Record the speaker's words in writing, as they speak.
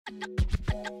Hey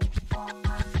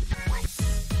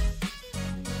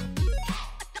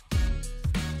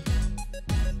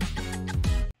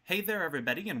there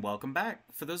everybody and welcome back.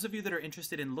 For those of you that are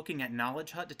interested in looking at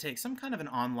Knowledgehut to take some kind of an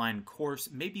online course,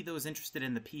 maybe those interested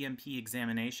in the PMP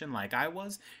examination like I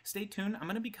was, stay tuned. I'm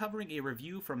going to be covering a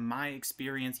review from my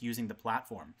experience using the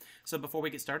platform. So before we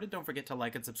get started, don't forget to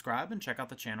like and subscribe and check out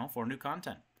the channel for new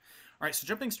content. Alright, so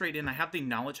jumping straight in, I have the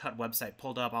Knowledgehut website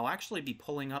pulled up. I'll actually be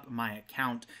pulling up my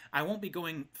account. I won't be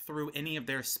going through any of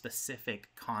their specific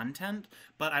content,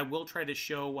 but I will try to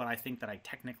show what I think that I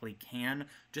technically can,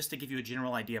 just to give you a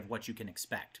general idea of what you can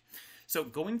expect. So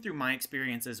going through my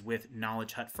experiences with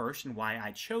Knowledgehut first and why I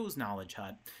chose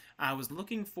Knowledgehut, I was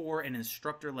looking for an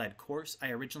instructor-led course. I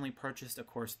originally purchased a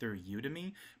course through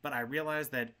Udemy, but I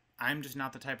realized that I'm just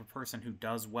not the type of person who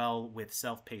does well with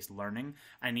self-paced learning.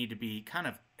 I need to be kind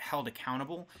of held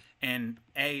accountable, and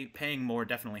paying more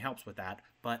definitely helps with that.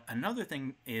 But another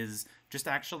thing is just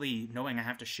actually knowing I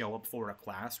have to show up for a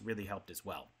class really helped as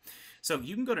well. So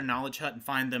you can go to Knowledgehut and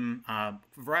find them a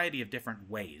variety of different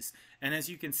ways. And as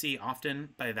you can see, often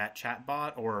by that chat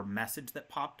bot or message that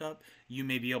popped up, you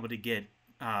may be able to get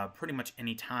pretty much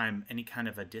any time, any kind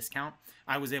of a discount.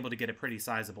 I was able to get a pretty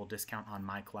sizable discount on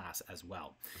my class as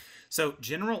well. So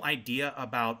general idea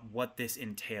about what this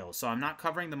entails. So I'm not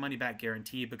covering the money back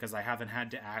guarantee because I haven't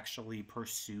had to actually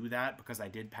pursue that because I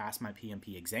did pass my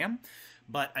PMP exam,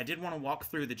 but I did want to walk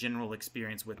through the general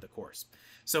experience with the course.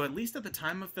 So at least at the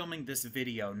time of filming this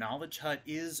video, Knowledgehut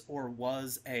is or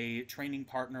was a training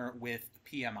partner with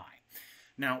PMI.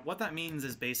 Now what that means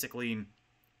is basically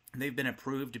they've been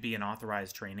approved to be an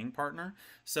authorized training partner,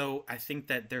 so I think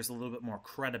that there's a little bit more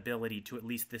credibility to at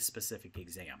least this specific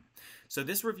exam. So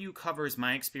this review covers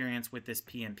my experience with this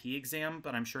PMP exam,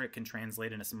 but I'm sure it can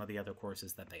translate into some of the other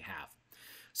courses that they have.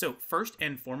 So first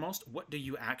and foremost, what do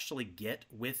you actually get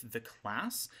with the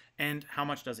class, and how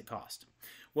much does it cost?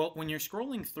 Well, when you're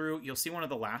scrolling through, you'll see one of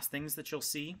the last things that you'll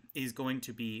see is going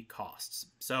to be costs.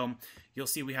 So you'll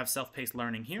see we have self-paced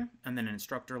learning here, and then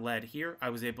instructor-led here. I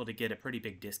was able to get a pretty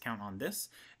big discount on this,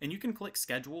 and you can click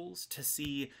schedules to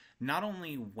see not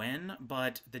only when,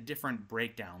 but the different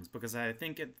breakdowns, because I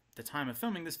think at the time of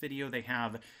filming this video, they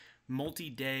have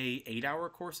multi-day 8-hour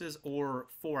courses or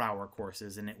 4-hour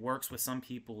courses, and it works with some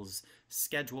people's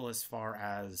schedule as far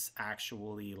as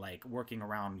actually like working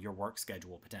around your work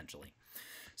schedule potentially.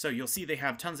 So you'll see they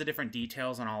have tons of different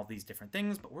details on all of these different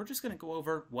things, but we're just going to go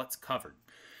over what's covered.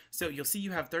 So you'll see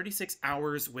you have 36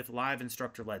 hours with live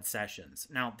instructor-led sessions.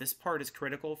 Now this part is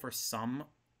critical for some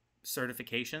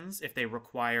certifications if they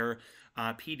require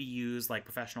PDUs like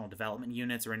professional development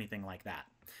units or anything like that.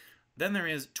 Then there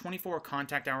is 24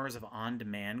 contact hours of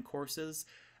on-demand courses.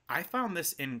 I found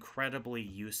this incredibly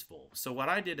useful. So what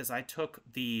I did is I took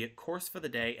the course for the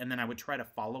day and then I would try to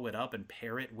follow it up and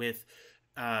pair it with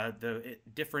the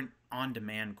different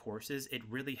on-demand courses. It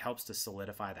really helps to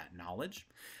solidify that knowledge.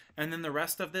 And then the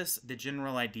rest of this, the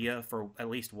general idea for at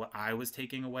least what I was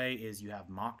taking away is you have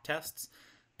mock tests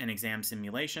and exam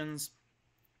simulations.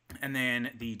 And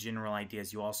then the general idea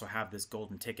is you also have this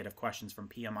golden ticket of questions from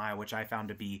PMI, which I found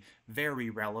to be very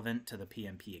relevant to the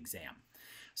PMP exam.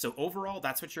 So overall,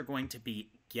 that's what you're going to be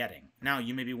getting. Now,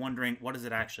 you may be wondering, what does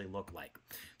it actually look like?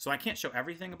 So I can't show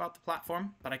everything about the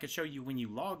platform, but I could show you when you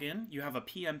log in, you have a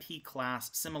PMP class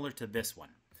similar to this one.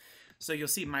 So you'll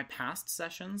see my past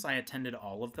sessions, I attended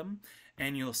all of them,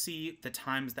 and you'll see the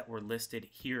times that were listed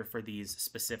here for these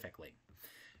specifically.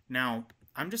 Now,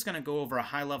 I'm just going to go over a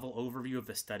high-level overview of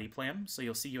the study plan. So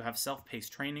you'll see you have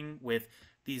self-paced training with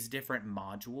these different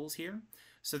modules here.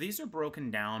 So these are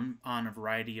broken down on a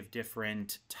variety of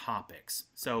different topics.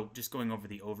 So just going over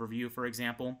the overview, for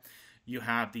example, you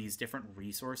have these different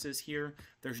resources here.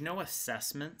 There's no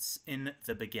assessments in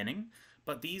the beginning,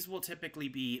 but these will typically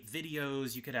be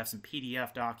videos. You could have some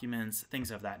PDF documents,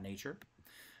 things of that nature.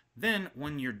 Then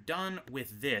when you're done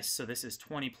with this, so this is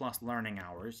 20 plus learning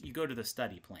hours, you go to the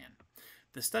study plan.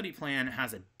 The study plan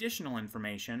has additional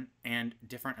information and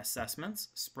different assessments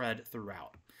spread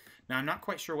throughout. Now, I'm not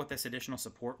quite sure what this additional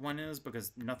support one is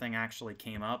because nothing actually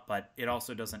came up, but it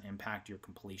also doesn't impact your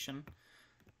completion.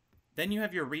 Then you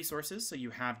have your resources, so you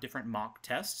have different mock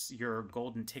tests, your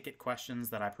golden ticket questions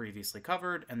that I previously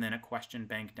covered, and then a question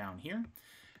bank down here.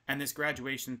 And this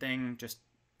graduation thing just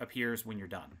appears when you're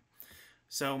done.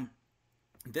 So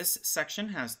this section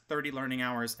has 30 learning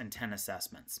hours and 10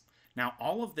 assessments. Now,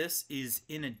 all of this is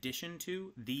in addition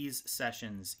to these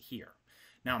sessions here.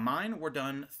 Now, mine were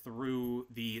done through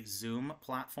the Zoom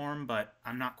platform, but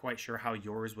I'm not quite sure how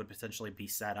yours would potentially be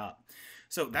set up.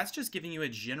 So that's just giving you a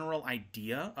general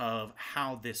idea of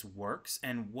how this works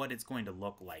and what it's going to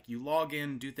look like. You log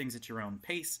in, do things at your own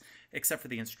pace, except for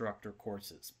the instructor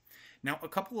courses. Now, a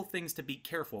couple of things to be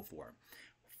careful for.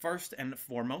 First and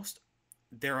foremost,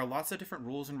 there are lots of different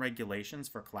rules and regulations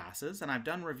for classes, and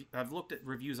I've looked at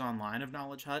reviews online of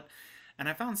Knowledgehut, and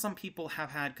I found some people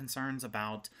have had concerns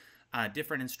about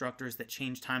different instructors that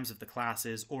change times of the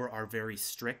classes or are very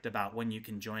strict about when you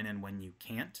can join and when you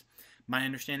can't. My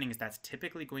understanding is that's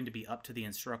typically going to be up to the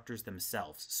instructors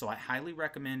themselves. So I highly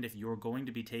recommend, if you're going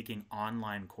to be taking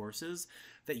online courses,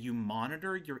 that you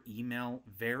monitor your email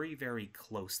very, very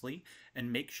closely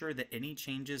and make sure that any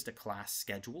changes to class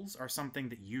schedules are something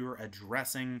that you're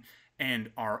addressing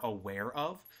and are aware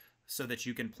of so that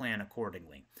you can plan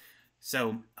accordingly.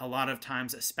 So a lot of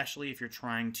times, especially if you're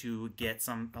trying to get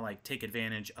take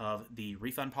advantage of the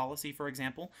refund policy, for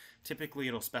example, typically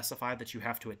it'll specify that you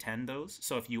have to attend those.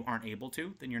 So if you aren't able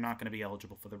to, then you're not going to be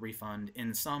eligible for the refund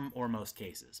in some or most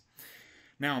cases.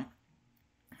 Now,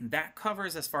 that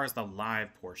covers as far as the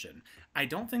live portion. I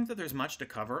don't think that there's much to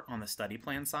cover on the study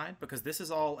plan side because this is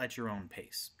all at your own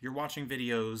pace. You're watching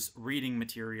videos, reading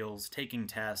materials, taking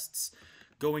tests,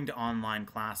 going to online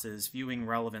classes, viewing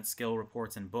relevant skill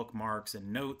reports and bookmarks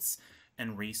and notes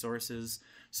and resources.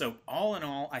 So all in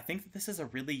all, I think that this is a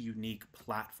really unique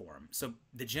platform. So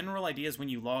the general idea is when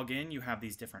you log in, you have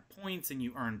these different points and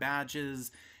you earn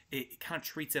badges. It kind of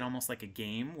treats it almost like a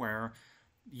game where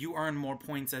you earn more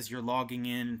points as you're logging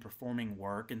in and performing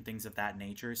work and things of that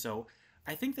nature. So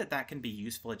I think that that can be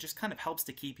useful. It just kind of helps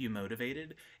to keep you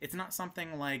motivated. It's not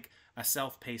something like a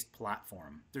self-paced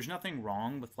platform. There's nothing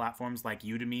wrong with platforms like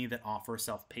Udemy that offer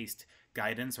self-paced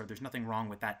guidance, or there's nothing wrong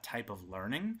with that type of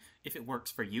learning if it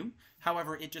works for you.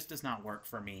 However, it just does not work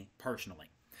for me personally.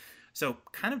 So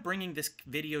kind of bringing this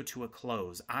video to a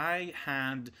close, I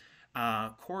had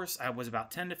a course I was about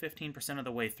 10 to 15% of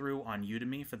the way through on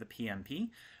Udemy for the PMP,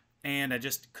 and I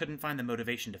just couldn't find the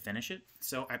motivation to finish it.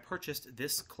 So I purchased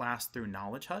this class through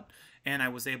Knowledgehut, and I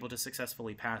was able to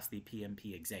successfully pass the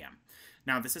PMP exam.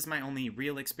 Now, this is my only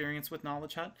real experience with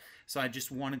Knowledgehut, so I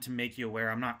just wanted to make you aware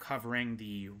I'm not covering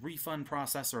the refund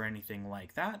process or anything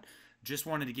like that. Just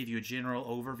wanted to give you a general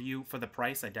overview. For the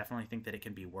price, I definitely think that it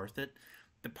can be worth it.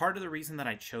 The part of the reason that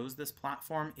I chose this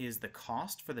platform is the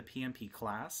cost for the PMP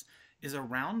class is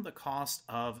around the cost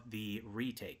of the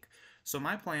retake. So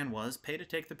my plan was pay to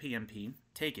take the PMP,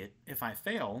 take it. If I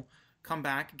fail, come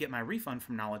back, get my refund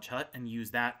from Knowledgehut, and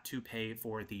use that to pay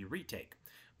for the retake.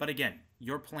 But again,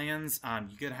 your plans,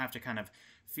 you're going to have to kind of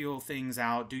feel things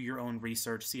out, do your own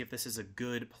research, see if this is a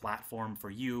good platform for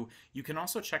you. You can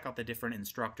also check out the different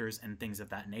instructors and things of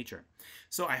that nature.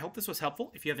 So I hope this was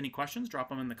helpful. If you have any questions, drop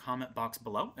them in the comment box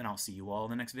below, and I'll see you all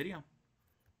in the next video.